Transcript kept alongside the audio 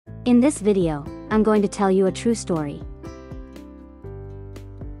In this video, I'm going to tell you a true story.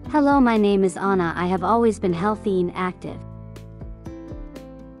 Hello, my name is Anna. I have always been healthy and active.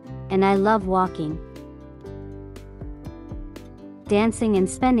 And I love walking, dancing and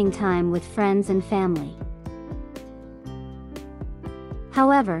spending time with friends and family.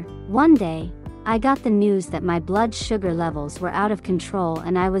 However, one day, I got the news that my blood sugar levels were out of control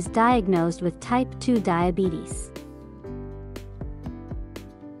and I was diagnosed with type 2 diabetes.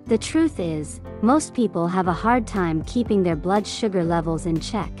 The truth is, most people have a hard time keeping their blood sugar levels in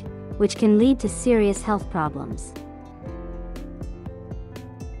check, which can lead to serious health problems.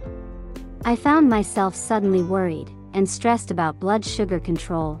 I found myself suddenly worried and stressed about blood sugar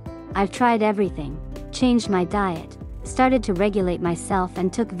control. I've tried everything, changed my diet, started to regulate myself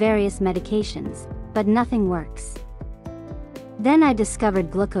and took various medications, but nothing works. Then I discovered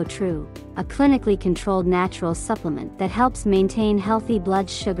Glucotru, a clinically controlled natural supplement that helps maintain healthy blood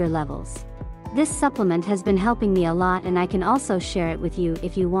sugar levels. This supplement has been helping me a lot and I can also share it with you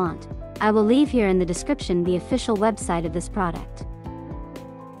if you want. I will leave here in the description the official website of this product.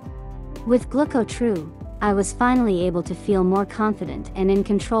 With Glucotru, I was finally able to feel more confident and in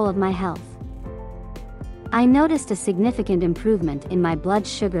control of my health. I noticed a significant improvement in my blood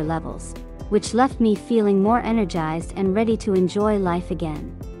sugar levels, which left me feeling more energized and ready to enjoy life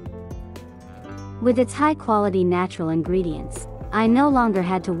again. With its high-quality natural ingredients, I no longer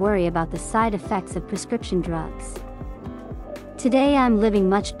had to worry about the side effects of prescription drugs. Today I'm living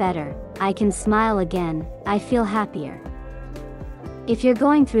much better, I can smile again, I feel happier. If you're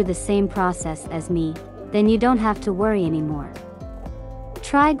going through the same process as me, then you don't have to worry anymore.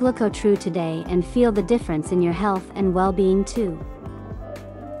 Try Glucotru today and feel the difference in your health and well-being too.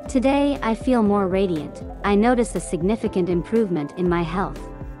 Today I feel more radiant, I notice a significant improvement in my health.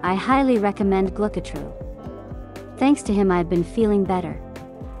 I highly recommend Glucotru. Thanks to him I've been feeling better.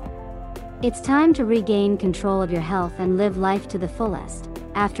 It's time to regain control of your health and live life to the fullest.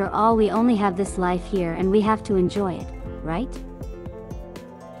 After all, we only have this life here and we have to enjoy it, right?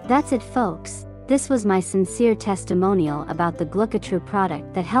 That's it, folks. This was my sincere testimonial about the Glucotru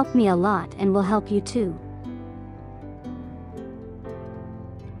product that helped me a lot and will help you too.